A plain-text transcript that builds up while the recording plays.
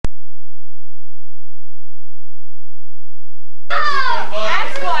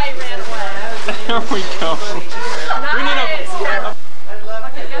That's why I ran away. There we go. Nice. We need a...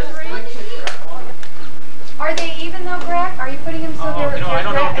 Are they even though, Greg? Are you putting them so they're... You know, I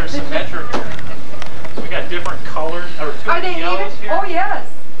don't know if they're symmetric. We got different colors. Are they even? Here. Oh, yes.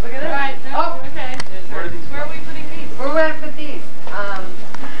 Look at that. Right. No, okay. Where are we putting these? Where are we going to put these?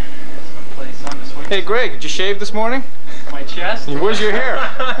 Someplace on the swing. Hey, Greg, did you shave this morning? My chest? Where's your hair?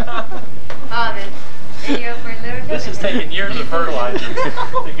 Oh, then. There you go for a little bit. This has taken years of fertilizer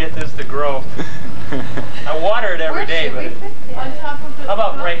to get this to grow. I water it every day, but On top of the... how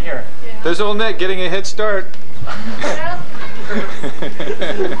about right here? Yeah. There's old Nick getting a head start.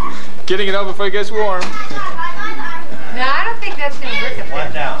 Getting it out before it gets warm. No, I don't think that's going to work.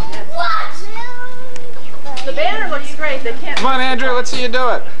 One down. What? The banner looks great. They can't... Come on, Andrew, let's see you do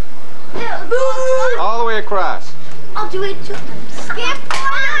it. All the way across. I'll do it too. Skip one.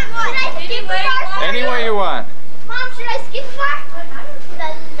 Should I skip one? Any way you want. Mom, should I skip one?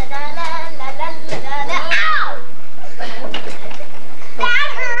 Ow! That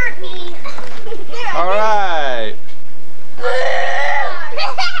hurt me. All right.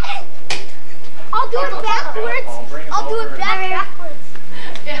 I'll do it backwards. I'll do it backwards.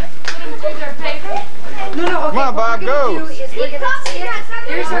 Yeah. Put them through their paper. No, no, okay. Come on, Bob, go.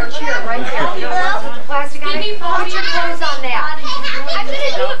 Here's our chair right here. Plastic on it. Put your clothes on that. I'm gonna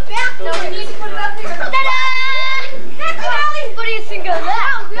do it backwards. No, we need to put it up here. Ta-da! That's what all these buddies think of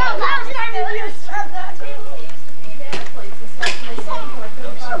that. Last time we used that.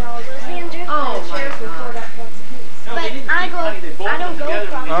 Oh, my God. But I don't go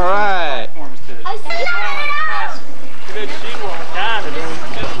from. All right. I see that. Good sequel. God,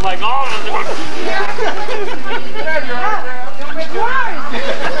 just like all of them.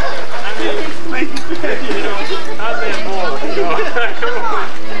 I mean, you know, how's that ball?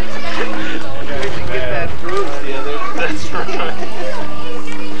 Get that bruise the other. That's right.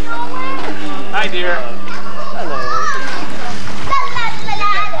 Hi, dear. Hello.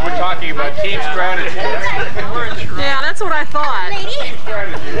 We're talking about team strategy. Yeah, that's what I thought. Team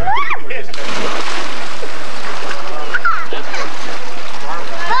strategy.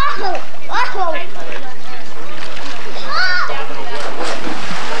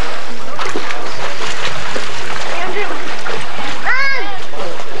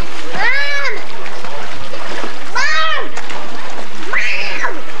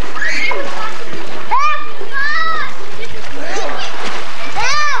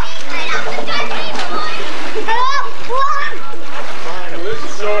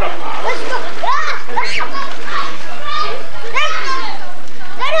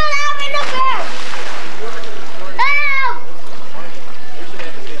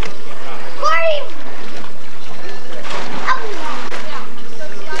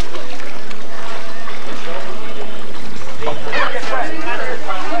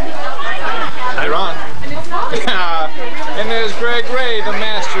 And there's Greg Ray, the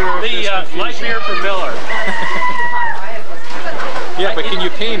master of this light beer for Miller. Yeah, but can you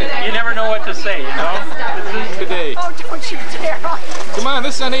paint it? You never know what to say, you know? This is today. Oh, don't you dare. Come on,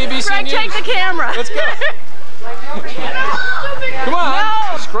 this is on ABC Greg, News. take the camera. Let's go. Come on.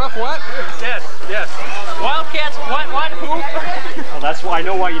 No. Scruff what? Yes, yes. Wildcats, what, who? Well, that's why I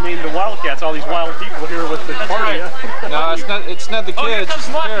know why you named the Wildcats. All these wild people here with the party. Right. No, it's not the kids. Oh, here comes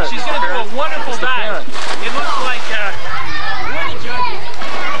Muffy. She's going to do a wonderful dive. It looks like Woody Judge.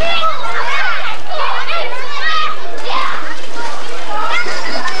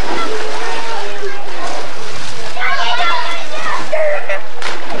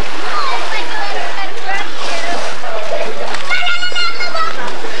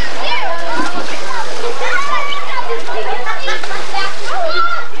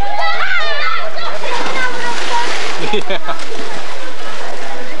 Yeah.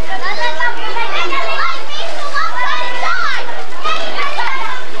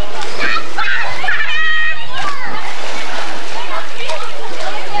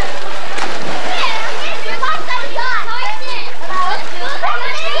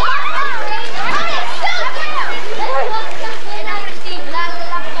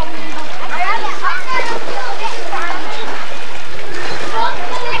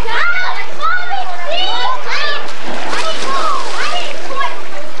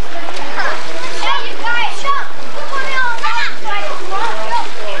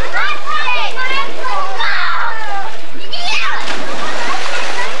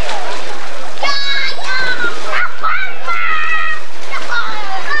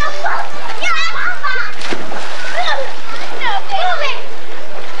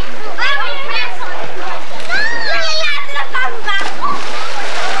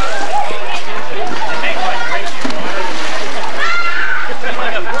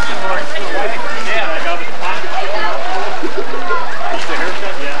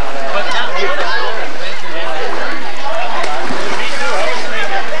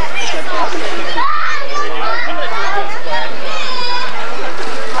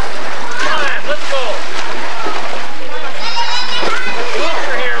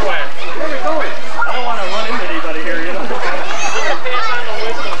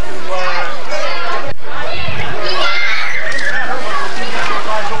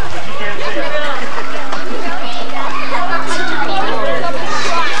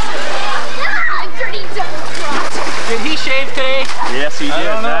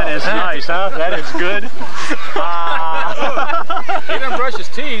 don't know. That is nice, huh? That is good. He didn't brush his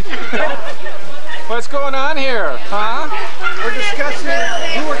teeth. What's going on here, huh? We're discussing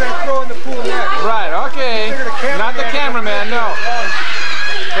who we're going to throw in the pool next. Right, okay. Not the cameraman, no.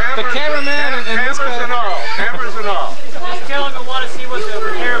 The cameraman and this guy. Cameras and all. Just tell him I want to see what the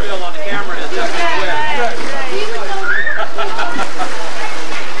repair bill on the camera is. Just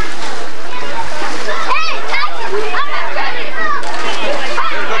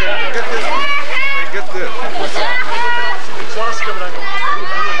Get this. Exhaust coming out.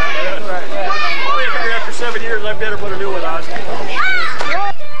 Oh, yeah, figure after 7 years, I better put a new one on.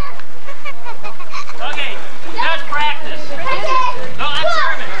 Okay, that's practice. No, that's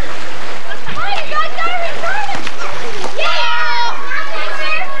serving.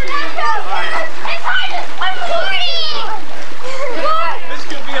 This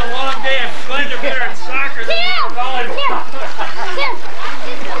could be a long day of Glenda better at soccer than volleyball.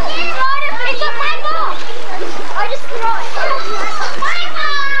 I just throw it.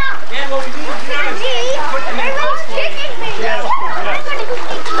 And what we need to do is put them in Everyone's kicking me.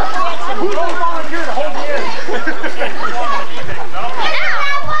 Who don't volunteer to hold you in?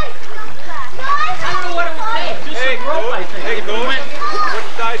 I don't know what it would take. Just some rope, I think. Hey, Gold. What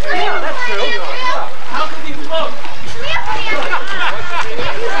size are you? Yeah, that's true. How can we float?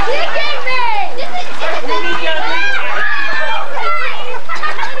 We need to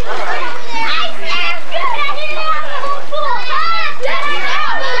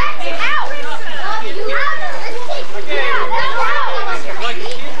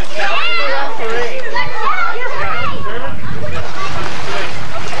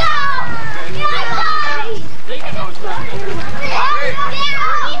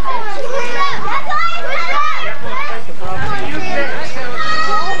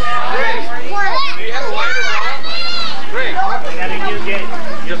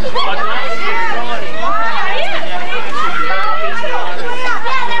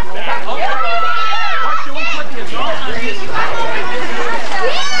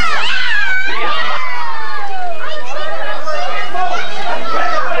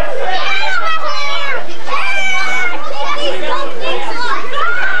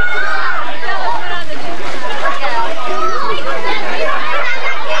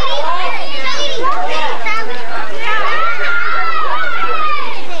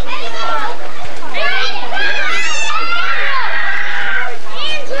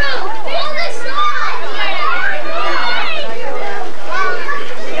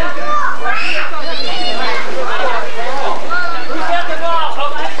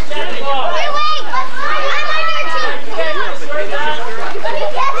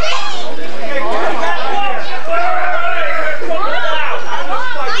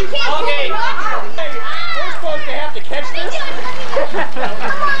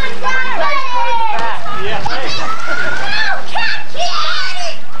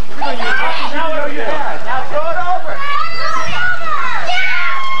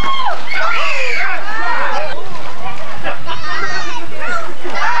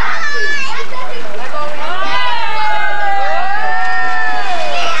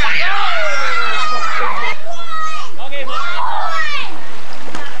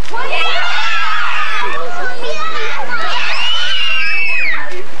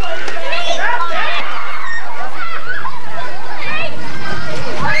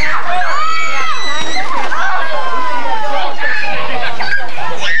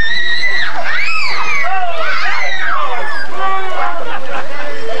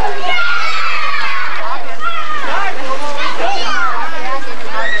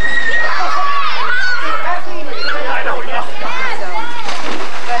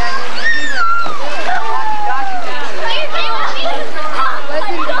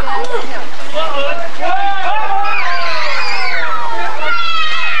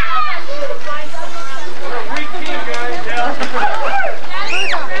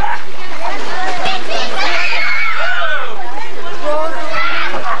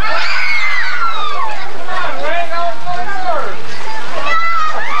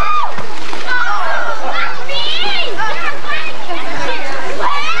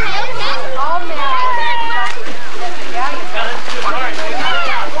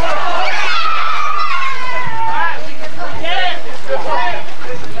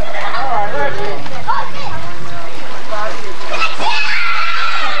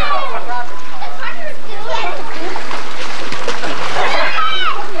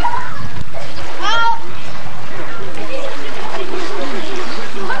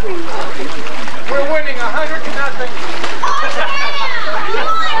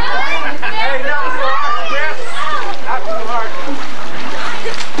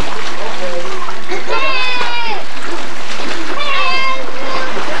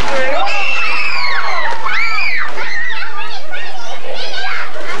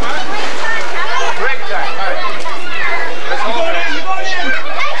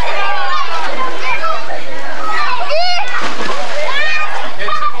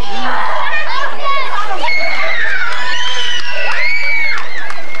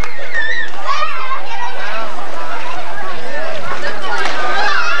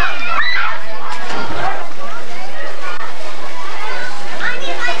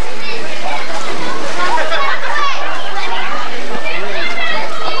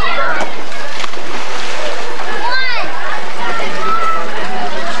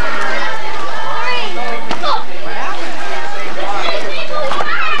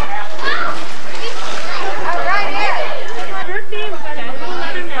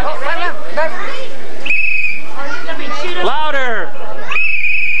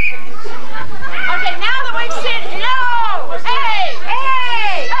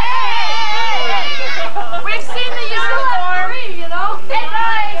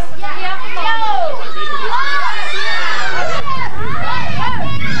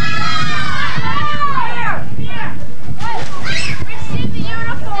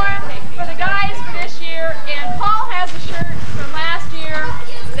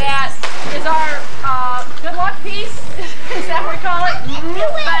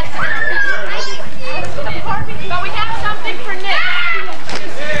But we have something for Nick.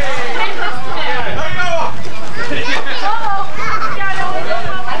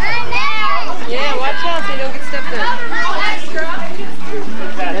 Yeah, watch out so you don't get stepped on.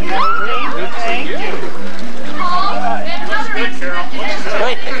 Thank you.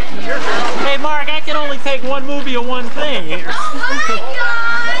 Wait. Hey, Mark, I can only take one movie of one thing here.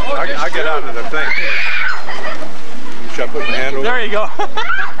 I get out of the thing. Should I put my hand over? There you go.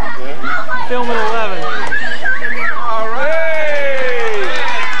 Film at 11. All right.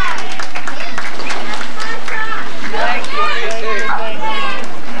 Thank you.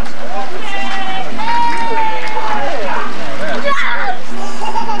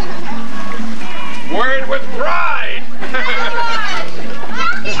 Word with pride.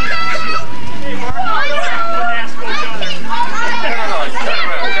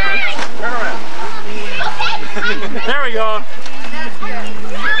 There we go.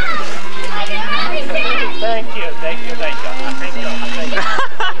 Thank you. Thank you. Thank you. Thank you. Thank you.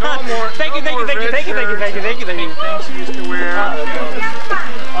 No more. Thank you. Thank you. Thank you. Thank you. Thank you. Thank you. Thank you. Thank you. Things he used to wear.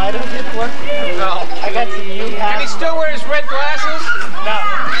 I don't get one. No. I got some new hats. Can he still wear his red glasses? No.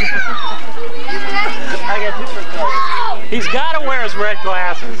 I got different colors. He's got to wear his red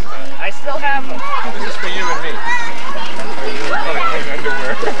glasses. I still have them. This is for you and me.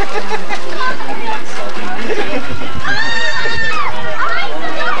 Underwear.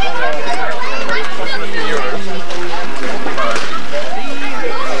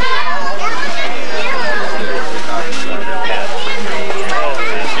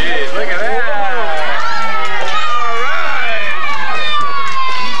 Jeez, look at that. All right.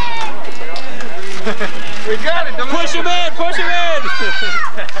 We got it. Push him in. Push him in.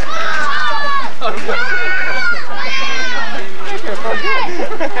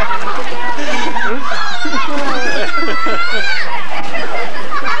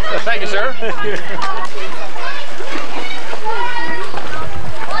 Thank you, sir.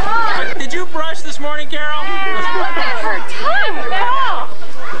 Did you brush this morning, Carol?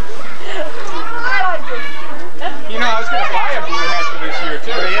 You know, I was going to buy a blue hat for this year,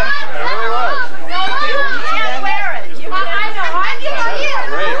 too. Yeah, I really was.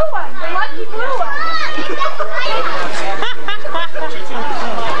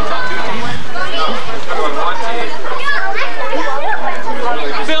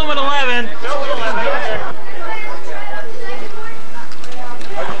 Film at 11.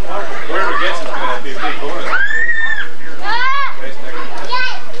 Whoever gets it's going to be a big bonus.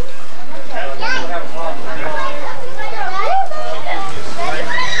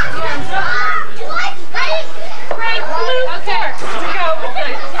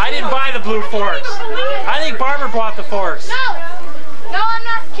 I didn't buy the blue forks. I think Barbara brought the forks. No, I'm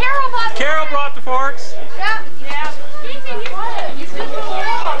not. Carol bought. Carol brought the forks. Yeah. You should be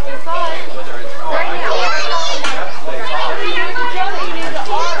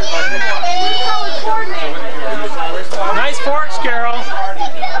Nice forks, Carol.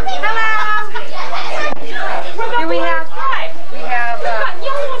 Here we have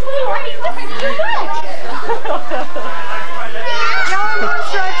yellow moon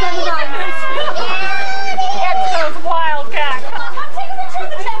stripes on the diamonds. It's those wildcat.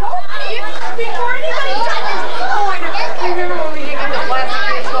 Before anybody does this. Oh, I know. You remember when we didn't get the plastic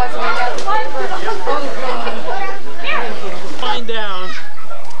dishwasher and we had the Find down.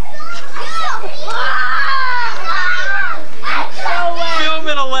 Film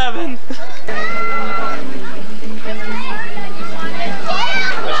at 11.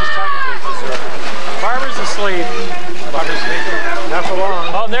 Barbara's asleep. Barbara's sleeping. Not for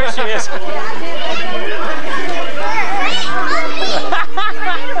long. Oh, there she is.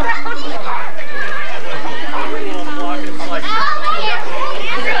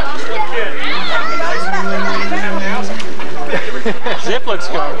 Zip looks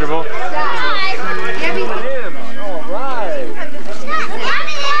comfortable. All right.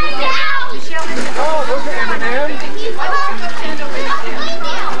 Oh, those are M&M's.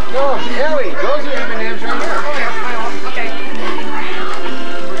 No, Ellie, those are M&M's right here.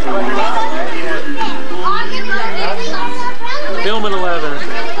 Film at 11.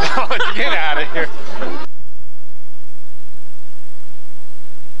 Oh, get out of here.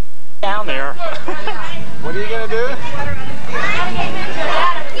 Down there. What are you going to do?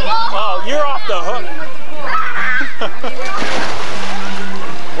 Oh, you're off the hook.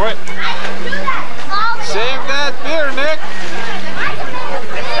 What? Save that beer, Nick.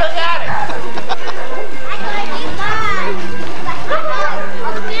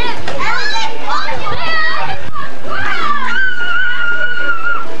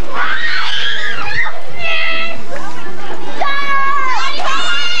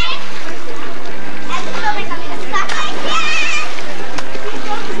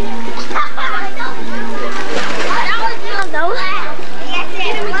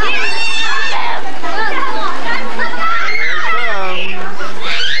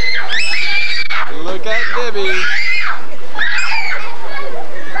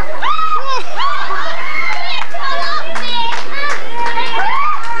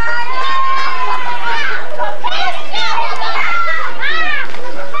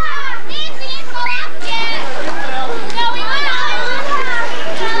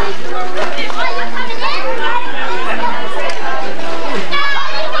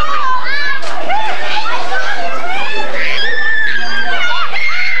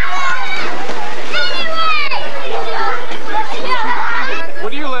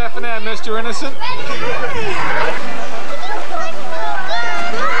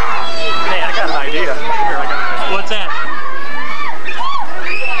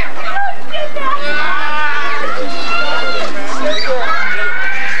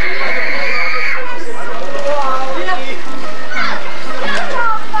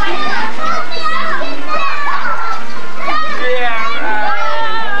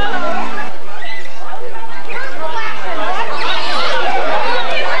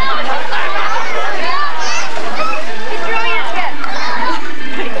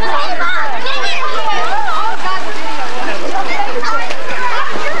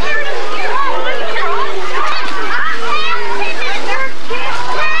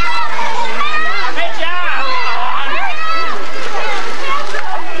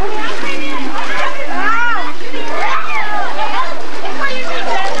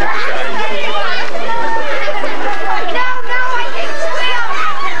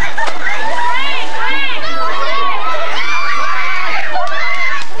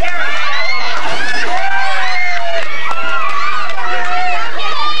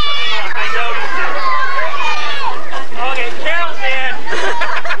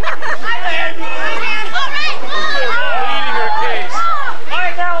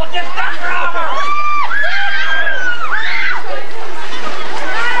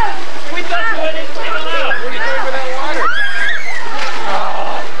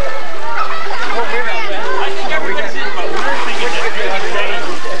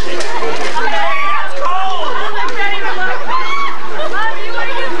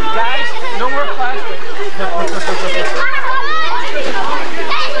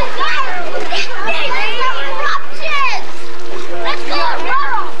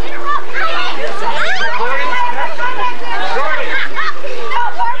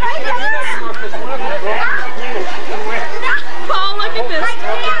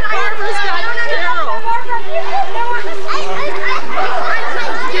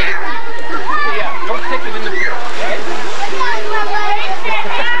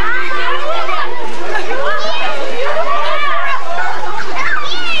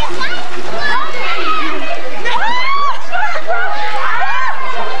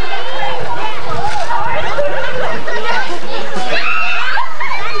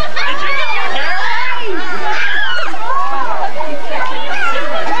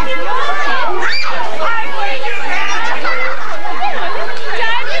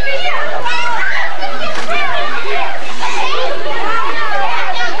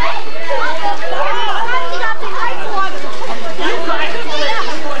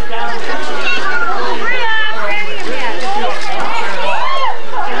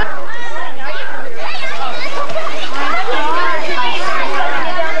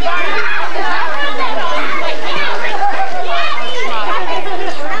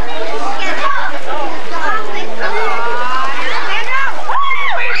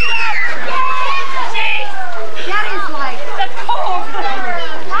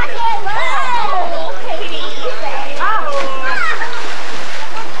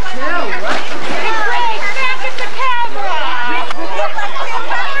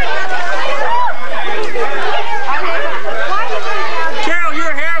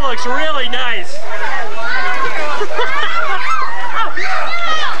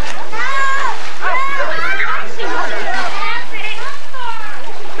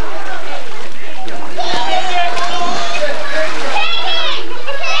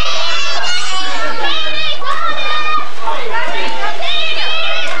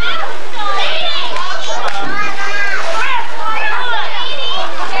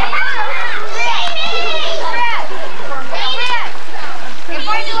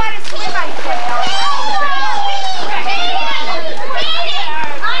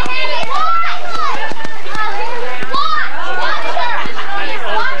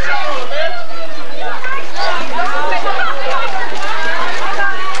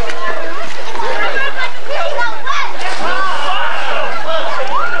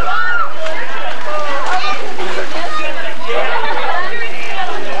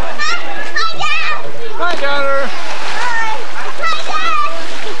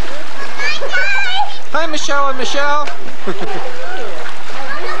 Hi, Michelle and Michelle.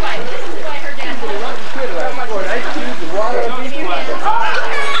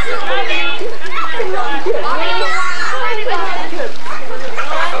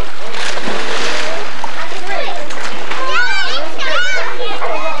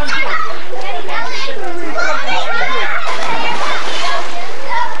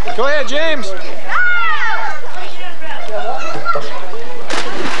 Go ahead, James.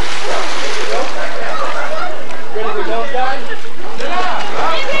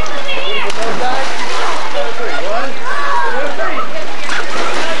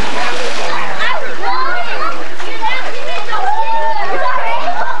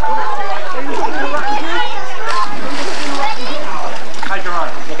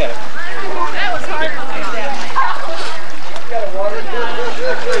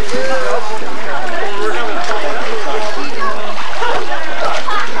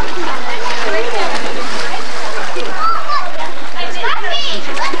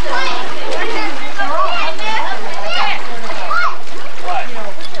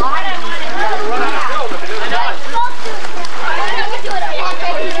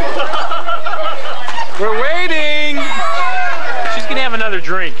 We're waiting. She's gonna have another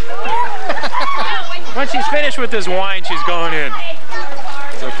drink. Once she's finished with this wine, she's going in.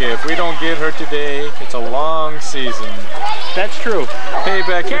 It's okay. If we don't get her today, it's a long season. That's true.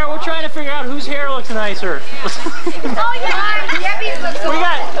 Payback. Carol, we're trying to figure out whose hair looks nicer. Oh yeah, We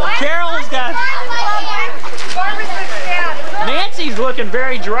got Carol's got. Nancy's looking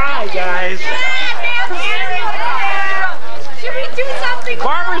very dry, guys. Should we do something?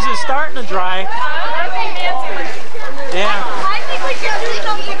 Barbara's is starting to dry. I think Nancy was. Yeah. I think we should do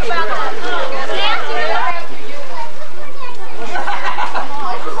something about that.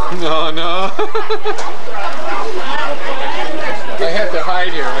 No, no. I have to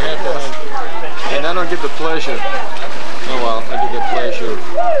hide here. I have to hide. And I don't get the pleasure. Oh well, I get the pleasure of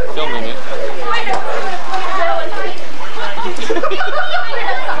filming it.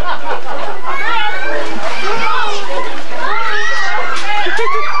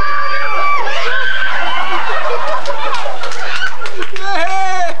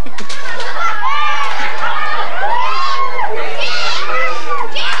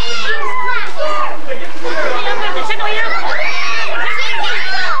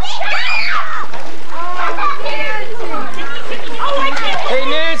 Hey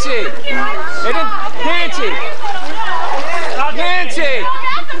Nancy! Hey, Nancy! Nancy!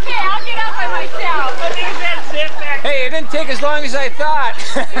 That's okay, I'll get up by myself. Hey, it didn't take as long as I thought.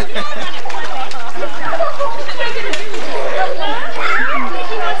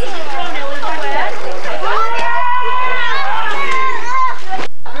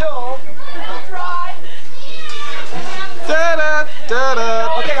 Da-da,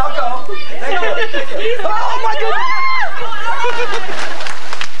 da-da. Okay, I'll go. Oh my goodness!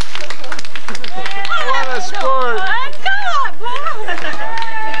 What a sport!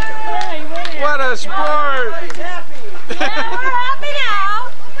 What a sport! We're happy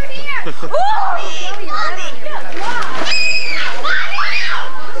now. Over here.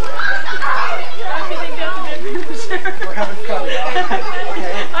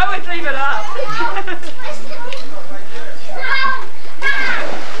 I would leave it up.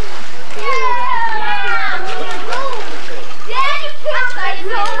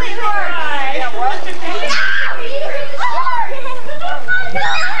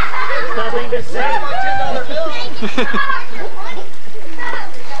 Nothing to say.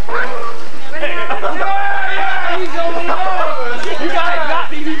 You guys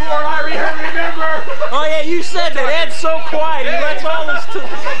got me before I remember. Oh yeah, you said that. Ed's so quiet. He lets all this.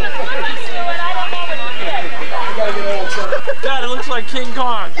 God, it looks like King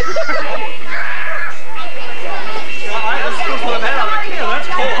Kong.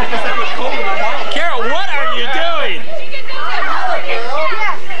 Carol, what are you doing?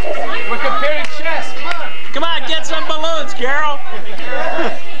 We're comparing Chasse. Come on, get some balloons, Carol.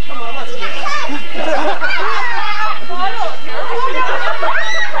 Come on, let's do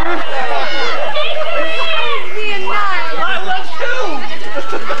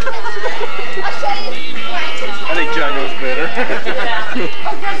I think John knows better.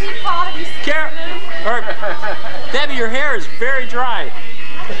 Carol, or Debbie, your hair is very dry.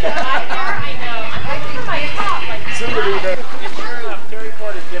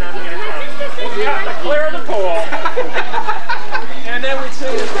 Clear the pool. And then we'd see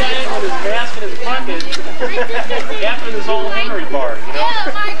this guy with his mask in his pocket after this old Henry bar, you know?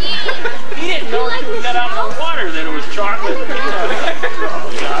 He didn't know until we got out of the water that it was chocolate.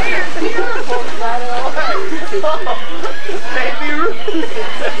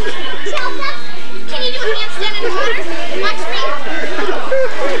 Can you do a handstand in the water? Watch me.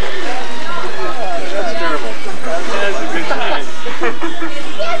 That's terrible. That's a good time.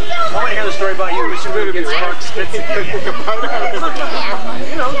 I want to hear the story about you. We should really get Spark spits again.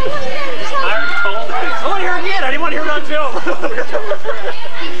 You know, I already told it. I want to hear it again. I didn't want to hear it on film.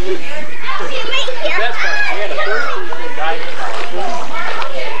 That's fine. We had a 33-foot guy.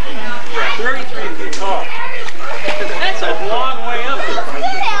 Yeah, 33 feet tall. That's a long way up there.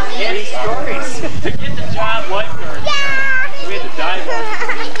 Any stories? To get the job lifeguard, we had to dive on.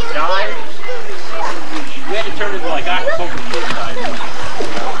 Dive. We had to turn into like Acapulco cliff diving.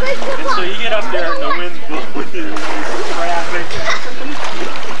 And so you get up there and the wind's blowing, traffic.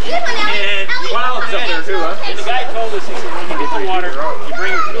 And wow, it's up there too, huh? And the guy told us, he said, when you hit the water, you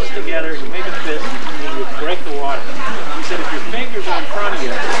bring your fists together, you make a fist, and you break the water. He said, if your fingers are in front of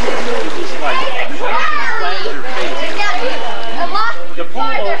you, you just like flash your face. The pool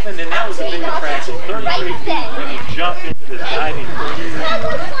opened, and that was the big attraction. 33 feet, and you jump into this diving pool.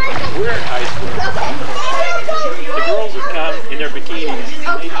 We're in high school. The girls would come in their bikinis,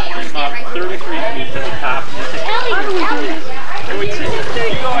 and they'd climb up 33 feet to the top, and they'd say, how do we do this? And we'd say,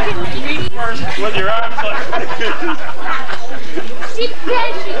 you go on your feet first with your arms like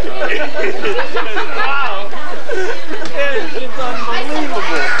wow! It's unbelievable.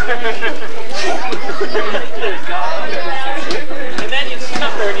 And then you sit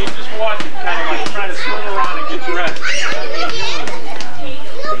up there and you just watch it kind of like try to swim around and get dressed.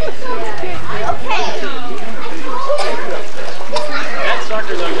 That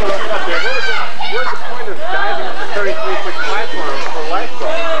sucker though, you get up there. Where's the point of diving on the 33-foot platform for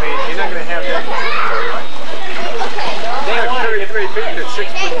lifeguard? I mean, you're not going to have that. They want 33 feet in a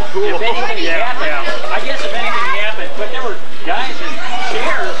 6-foot pool. If anything happened, I guess if anything happened, but there were guys in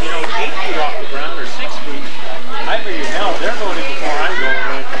chairs, you know, 8 feet off the ground or 6 feet. I figured, hell, they're going in before I'm going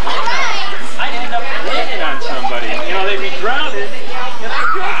in. I'd end up landing on somebody. You know, they'd be drowning, and I'd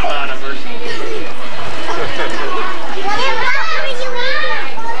jump on them or something.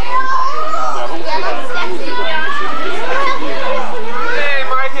 Hey,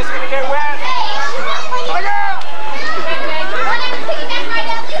 Mike, it's going to get wet.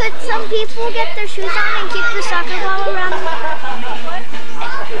 Could some people get their shoes on and kick the soccer ball around?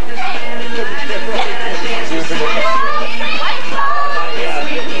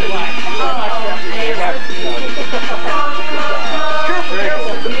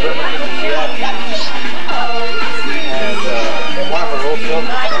 One of our old films,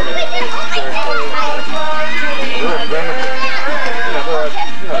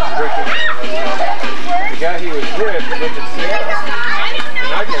 the guy he was with lived in Seattle. And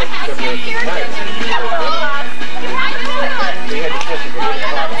I got to come here tonight. We had to catch a good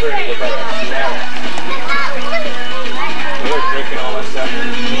spot here to go back to Seattle. We were drinking all that stuff.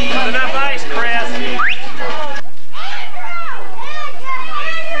 Not enough ice, Chris.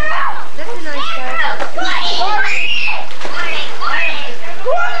 That's a nice part.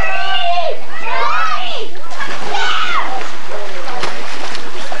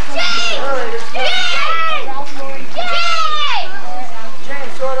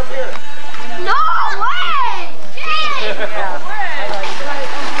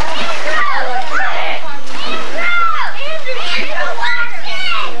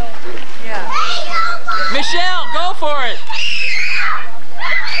 Michelle, go for it.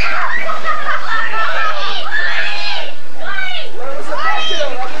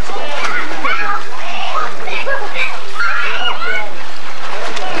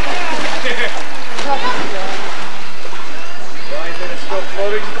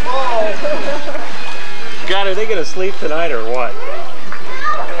 God, are they going to sleep tonight or what?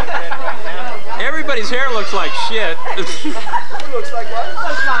 Everybody's hair looks like shit. Looks like what?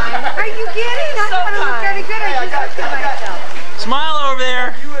 Are you kidding? I thought it looked very good. I just looked at myself. Smile over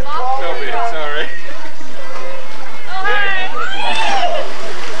there. No, baby, sorry.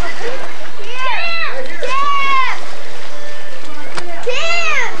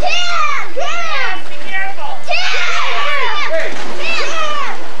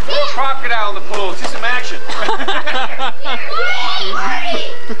 Crocodile in the pool. See some action.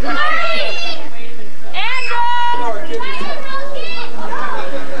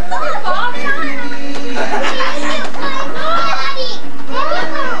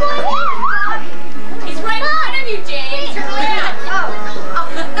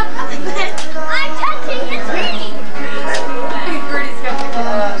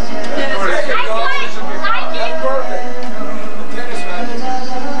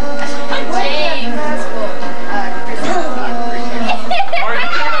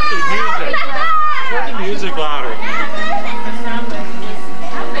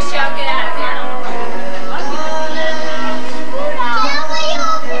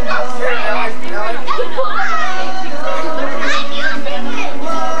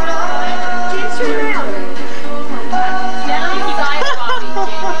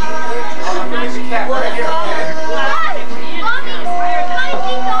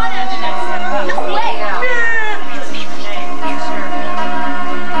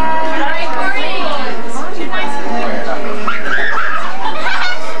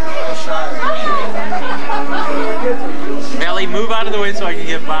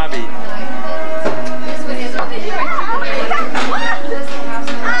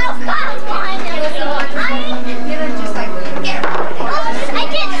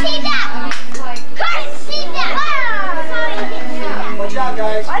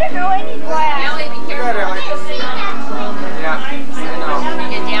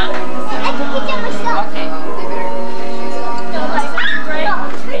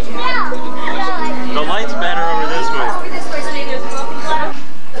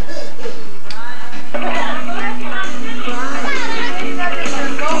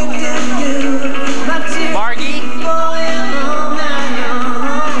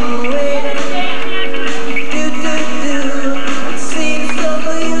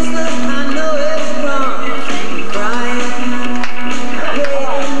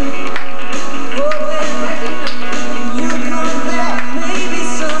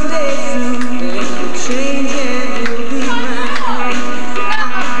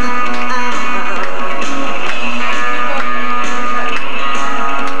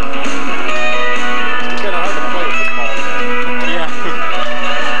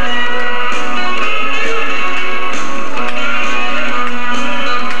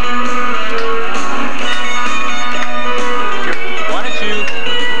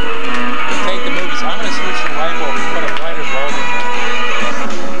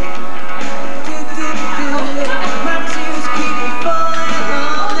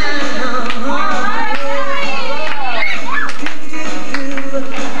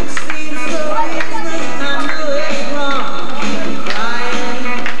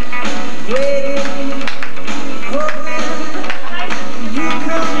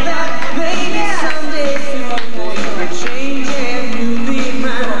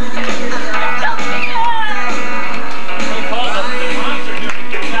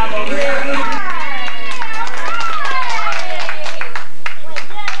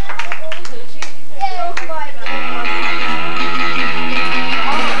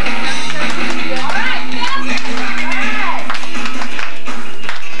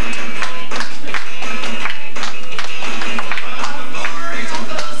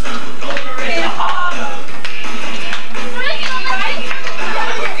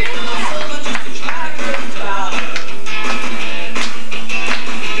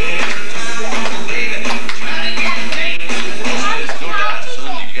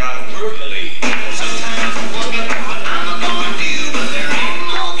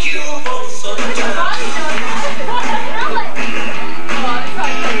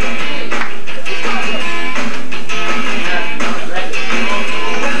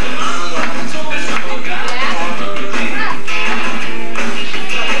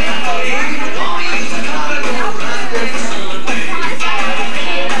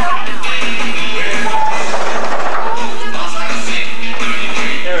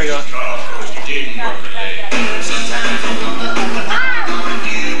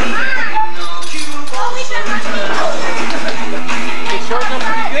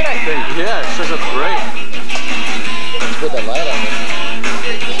 Yeah, it shows up great. Put the light on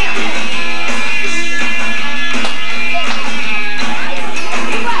it.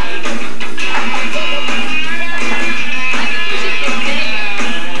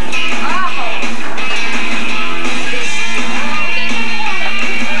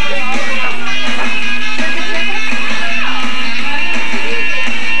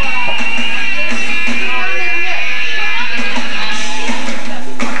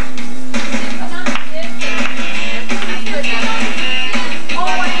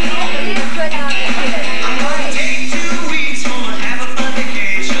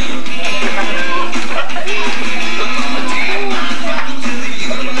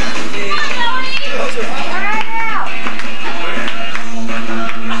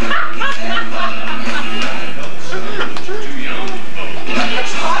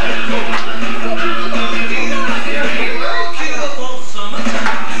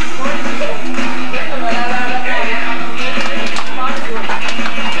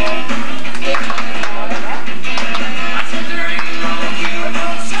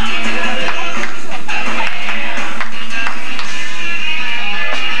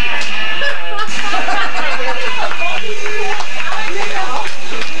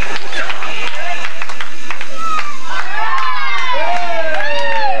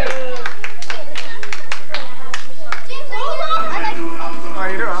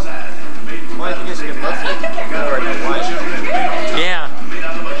 Yeah.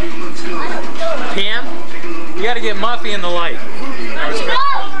 Pam, you got to get Muffy in the light.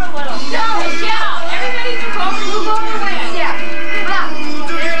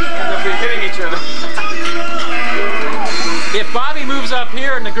 They'll be hitting each other. If Bobby moves up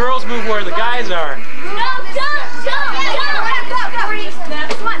here and the girls move where the guys are.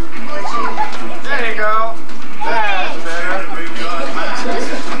 There you go. That's better.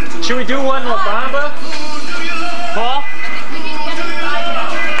 Should we do one with Bamba? Paul?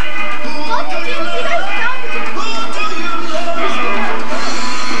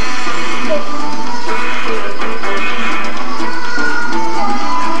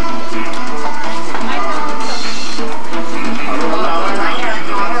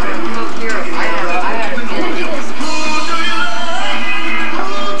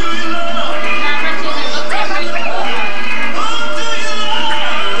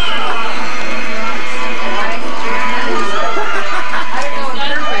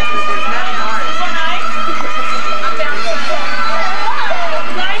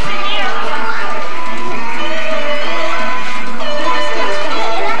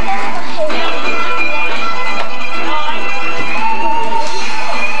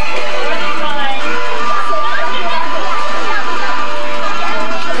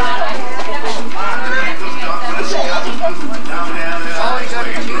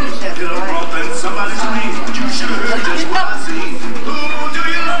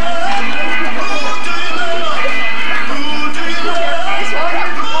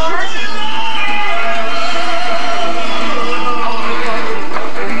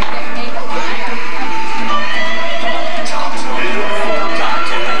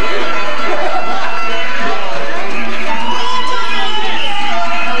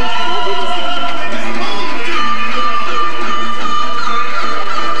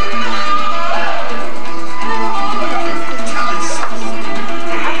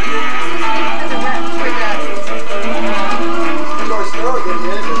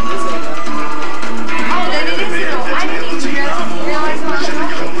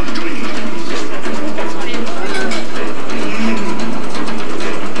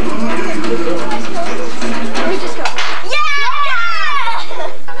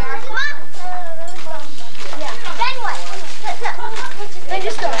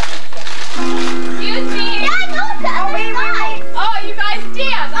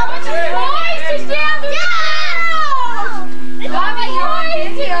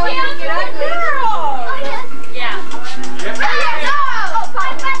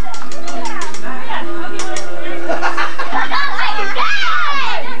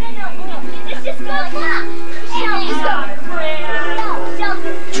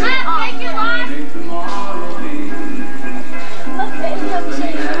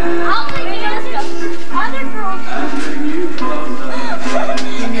 Oh!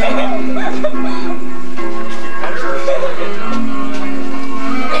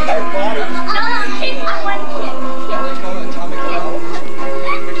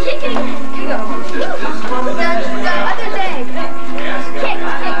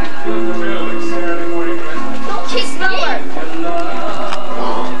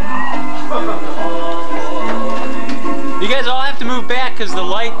 back because the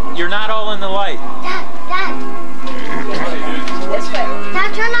light, you're not all in the light. Dad. This way. Now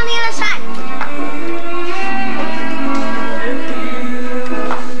turn on the other side.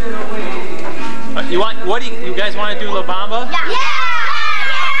 You guys want to do La Bamba? Yeah.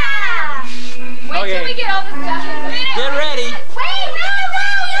 Wait till we get all the stuff in. Get ready. Wait, no.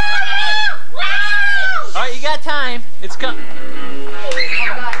 All right, you got time. It's coming.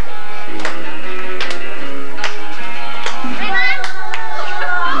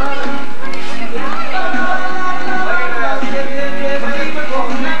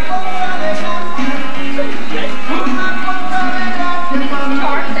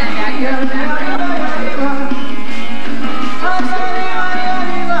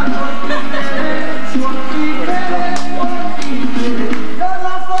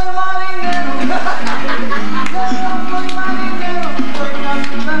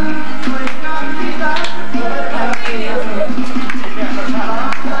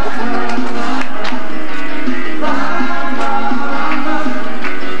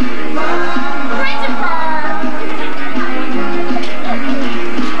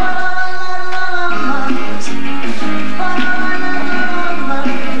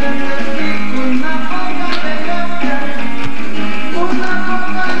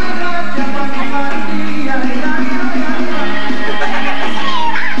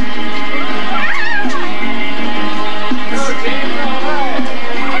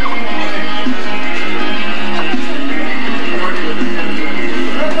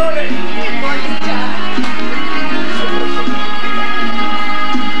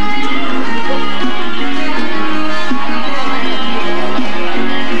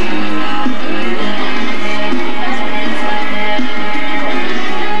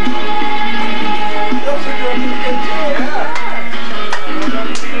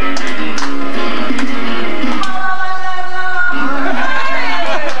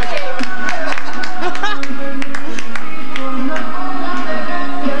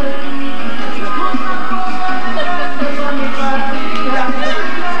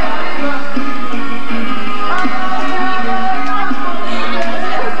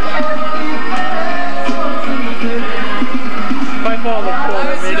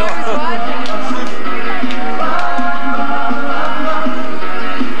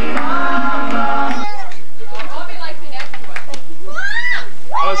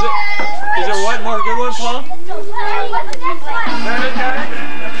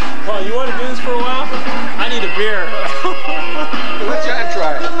 Paul, you want to do this for a while? I need a beer. Let John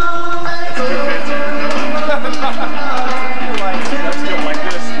try it. That's good like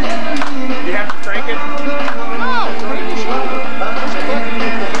this. You have to crank it?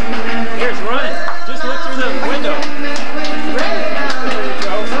 Here, it's running. Just look through the window.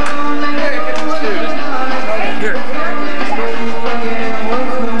 Here.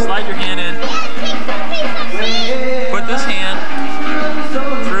 Slide your hand in. Put this hand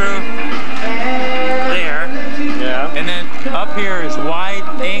through there. Yeah. And then up here is wide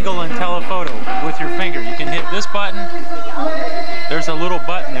angle and telephoto with your finger. You can hit this button. There's a little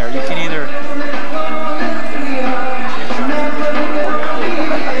button there. You can either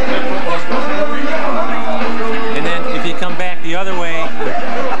and then if you come back the other way,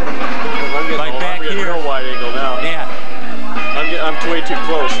 like back here. Real wide angle now. Yeah. I'm way too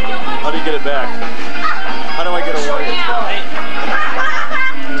close. How do you get it back? How do I get it wider?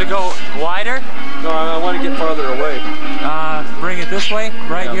 To go wider? No, I want to get farther away. Bring it this way,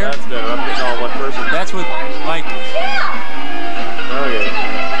 right here. That's better. I'm getting all one person. That's with like. Okay.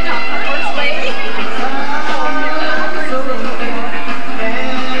 First lady.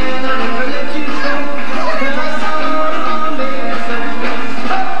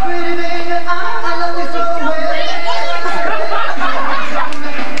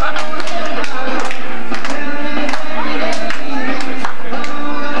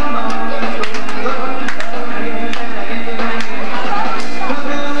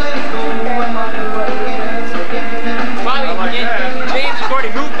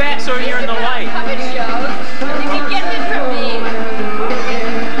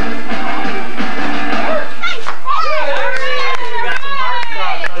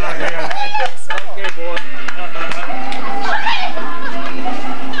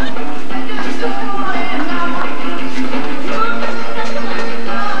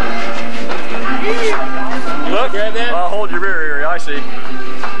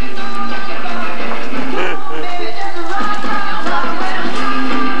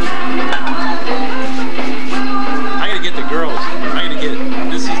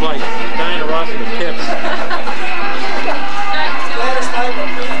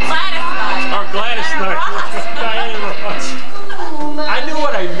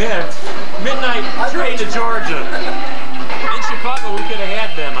 to Georgia. In Chicago, we could have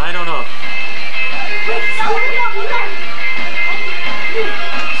had them. I don't know.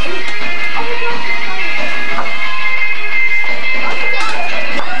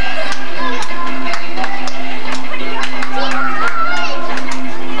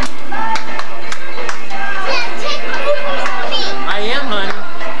 I am, honey.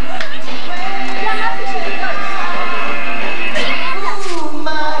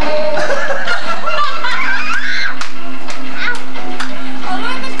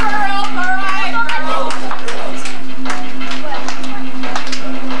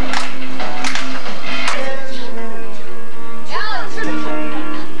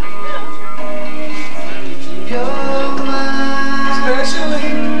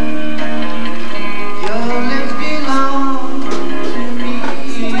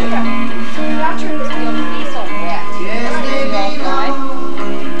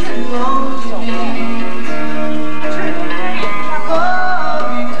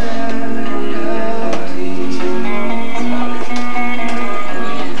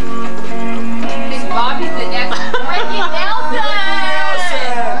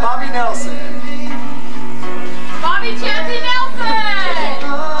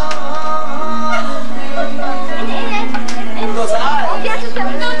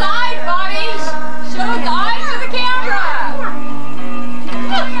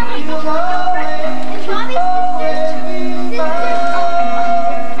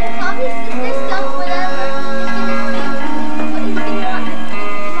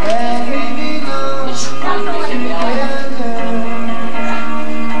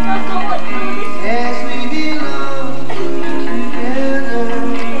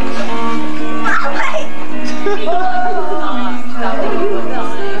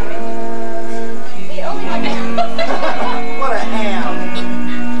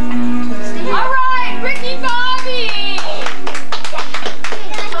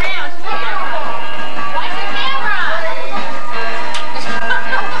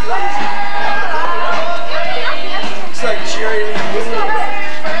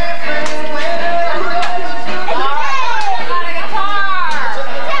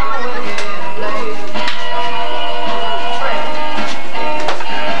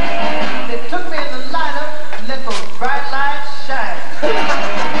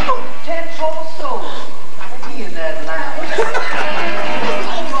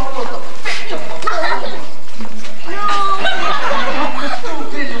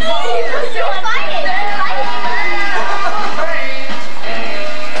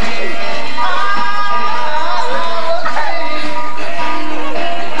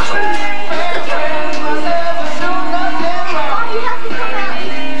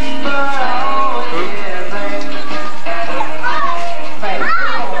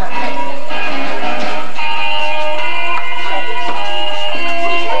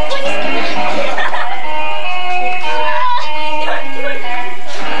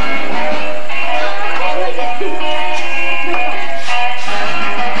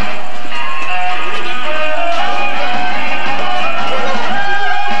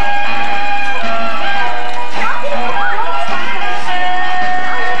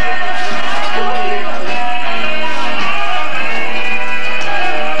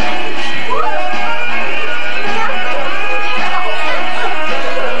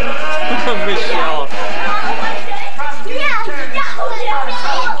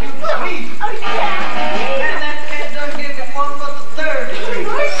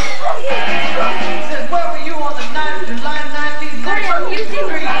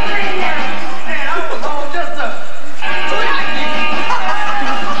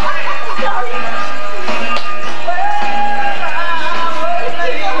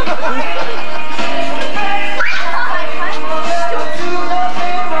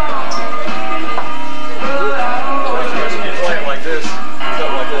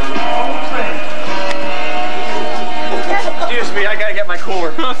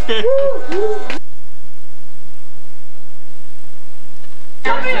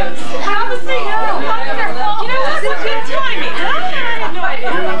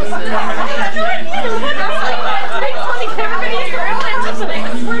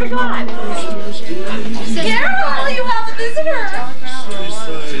 Sit down, honey. Sit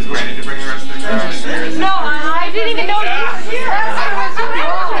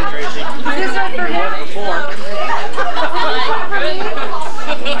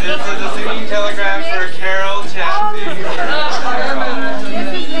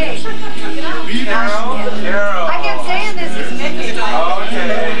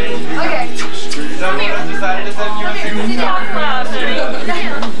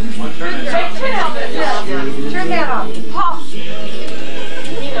down.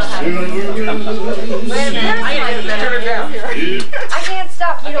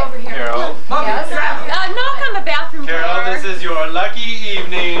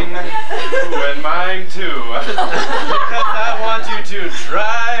 evening. Ooh, and mine too. Because I want you to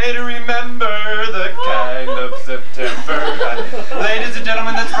try to remember the kind of September. Ladies and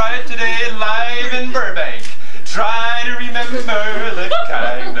gentlemen, that's right, today live in Burbank. Try to remember the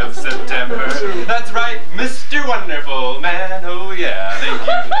kind of September. That's right, Mr. Wonderful Man. Oh yeah, thank you.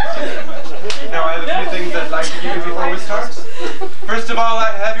 Now I have a few things I'd like to give you before we start. First of all,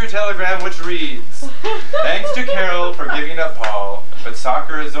 I have your telegram which reads, thanks to Carol for giving up Paul, but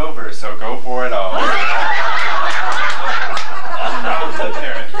soccer is over, so go for it all. From the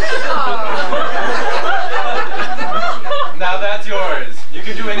parents. Now that's yours. You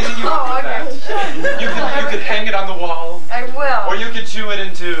can do anything you want with that. You could hang it on the wall. I will. Or you could chew it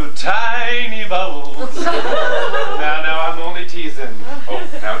into tiny bubbles. Now, I'm only teasing. Oh,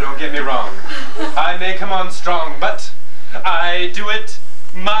 now don't get me wrong. I may come on strong, but I do it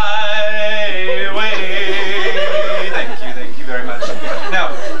my way. Thank you very much.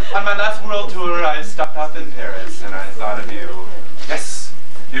 Now, on my last world tour, I stopped off in Paris, and I thought of you. Yes,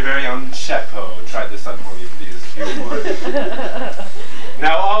 your very own chapeau. Try this on for me, please, if you would.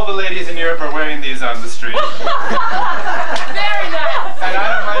 Now, all the ladies in Europe are wearing these on the street. Very nice. And I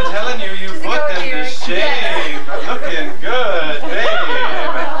don't mind telling you, you put them to shame. Looking good,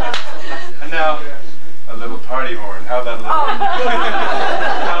 babe. And now, a little party horn. How about a little? How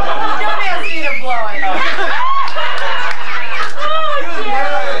about Don't ask me to blow it.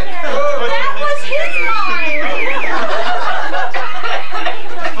 That was his line.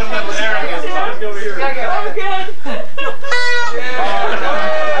 Put a little air in his mouth. Over here.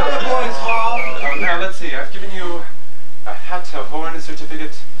 Now let's see, I've given you a hat, a horn, a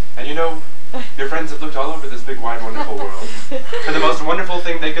certificate, and you know, your friends have looked all over this big, wide, wonderful world for the most wonderful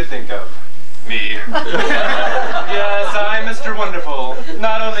thing they could think of. Me. Yes, I'm Mr. Wonderful.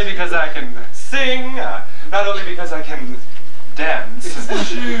 Not only because I can sing, not only because I can dance,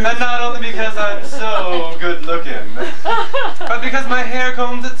 and not only because I'm so good looking, but because my hair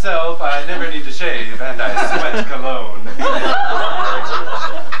combs itself, I never need to shave, and I sweat cologne.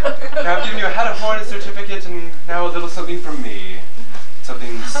 Now I've given you a hat, a horn, a certificate, and now a little something from me.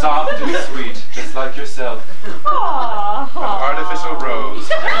 Something soft and sweet, just like yourself. An artificial rose.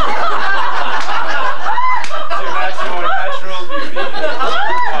 To match your natural beauty.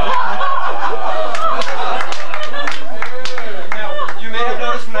 Now, you may have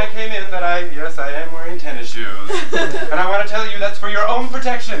noticed when I came in that I am wearing tennis shoes. And I want to tell you that's for your own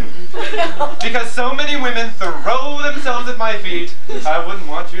protection. Because so many women throw themselves at my feet, I wouldn't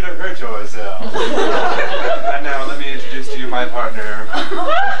want you to hurt yourself. And now let me introduce to you my partner.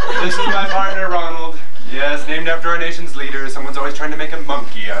 This is my partner, Ronald. Yes, named after our nation's leader. Someone's always trying to make a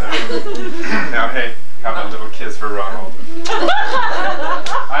monkey out of him. Now, hey, how about a little kiss for Ronald?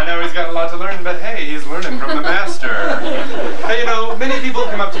 I know he's got a lot to learn, but hey, he's learning from the master. Hey, you know, many people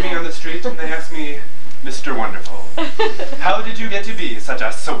come up to me on the street and they ask me, Mr. Wonderful, how did you get to be such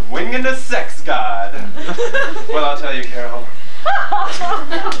a swingin' sex god? Well, I'll tell you, Carol.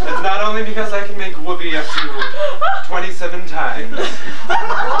 It's not only because I can make whoopee up to 27 times.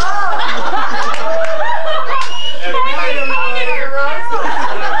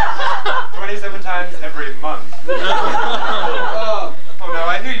 27 times every month. Oh, now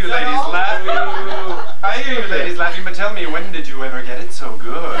I hear you ladies laughing. I hear you ladies laughing, but tell me, when did you ever get it so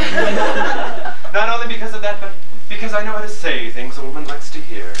good? Not only because of that, but because I know how to say things a woman likes to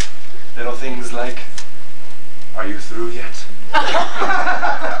hear. Little things like, are you through yet?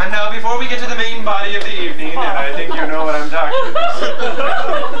 And now, before we get to the main body of the evening, and I think you know what I'm talking about,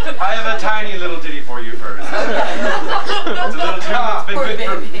 I have a tiny little ditty for you first. It's a little tune that's been good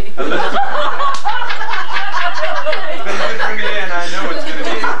for me. It's been good for me, and I know it's going to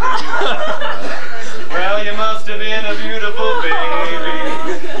be good for you. Well, you must have been a beautiful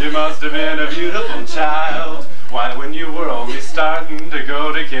baby. You must have been a beautiful child. Why, when you were only starting to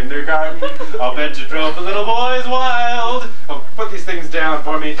go to kindergarten, I'll bet you drove the little boys wild. Oh, put these things down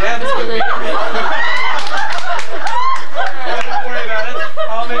for me. Dance with me. Oh, don't worry about it.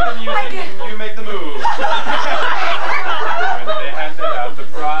 I'll make the music and you make the move. When they handed out the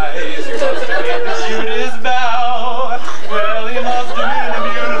prize, you must have made the cutest bow. Well, you must have been a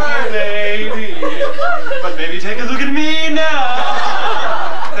beautiful baby. But baby, take a look at me now.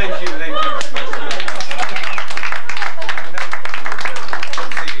 Thank you, thank you.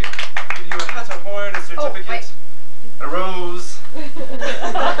 Certificate, a rose,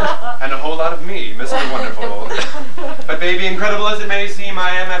 and a whole lot of me, Mr. Wonderful. But baby, incredible as it may seem,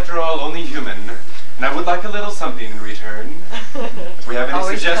 I am, after all, only human. And I would like a little something in return. If we have any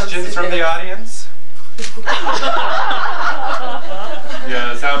suggestions from the audience?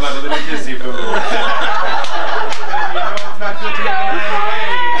 Yes, how about a little kissy boo? Baby, you know, not good to get in my way.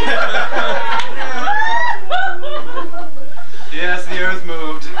 Yes, the earth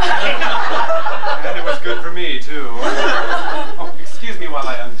moved. And it was good for me, too. Oh, excuse me while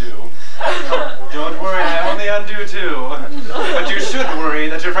I undo. Don't worry, I only undo, too. But you should worry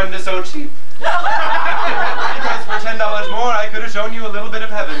that your friend is so cheap. Because for $10 more, I could have shown you a little bit of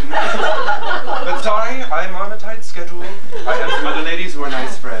heaven. But sorry, I'm on a tight schedule. I have some other ladies who are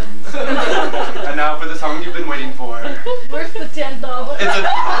nice friends. And now for the song you've been waiting for. Where's the $10? It's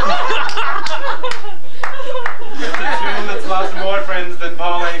a tune that's lost more friends than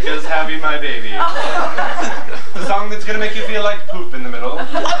Paul Anka's Happy My Baby. The song that's gonna make you feel like poop in the middle,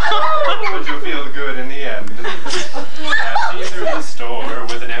 but you'll feel good in the end. Dashing through the store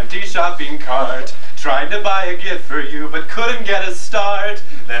with an empty shopping cart, trying to buy a gift for you, but couldn't get a start.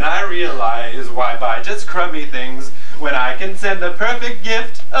 Then I realized, why buy just crummy things when I can send the perfect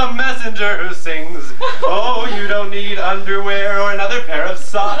gift, a messenger who sings. Oh, you don't need underwear or another pair of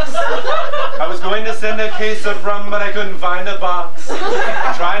socks. I was going to send a case of rum, but I couldn't find a box.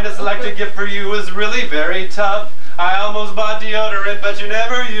 Trying to select a gift for you was really very tough. I almost bought deodorant, but you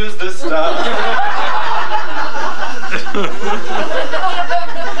never used the stuff.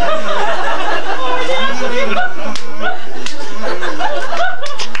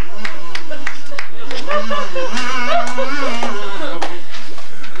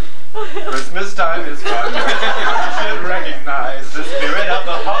 Christmas time is come. You should recognize the spirit of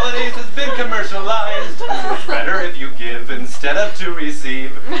the holidays has been commercialized. It's better if you give instead of to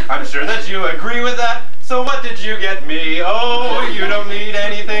receive. I'm sure that you agree with that. So what did you get me? Oh, you don't need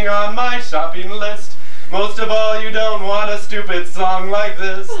anything on my shopping list. Most of all, you don't want a stupid song like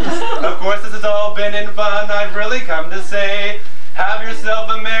this. Of course, this has all been in fun. I've really come to say, have yourself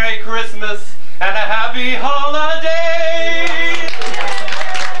a Merry Christmas and a Happy Holiday!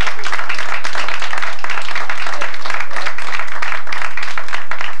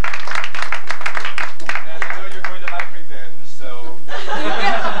 And I know you're going to like revenge, so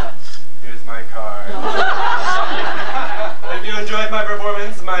here's my card. If you enjoyed my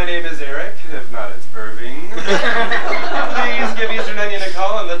performance, my name is Eric. If not, it's Irving. Please give Eastern Onion a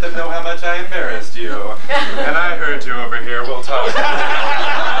call and let them know how much I embarrassed you. And I heard you over here. We'll talk.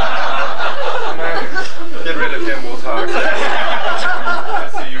 Get rid of him. We'll talk. I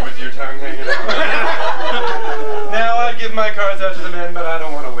see you with your tongue hanging out. Now I'd give my cards out to the men, but I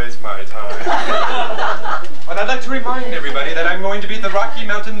don't want to waste my time. And I'd like to remind everybody that I'm going to be at the Rocky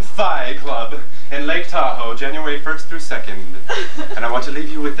Mountain Thigh Club in Lake Tahoe, January 1st through 2nd. And I want to leave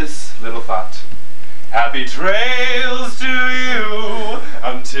you with this little thought. Happy trails to you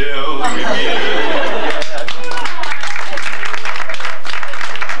until we meet again.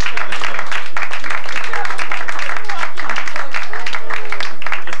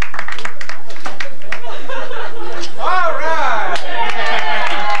 All right.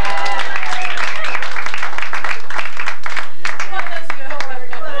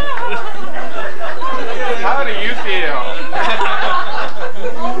 How do you feel?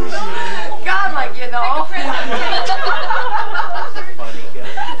 God, like, you know.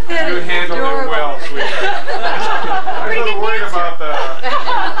 You handle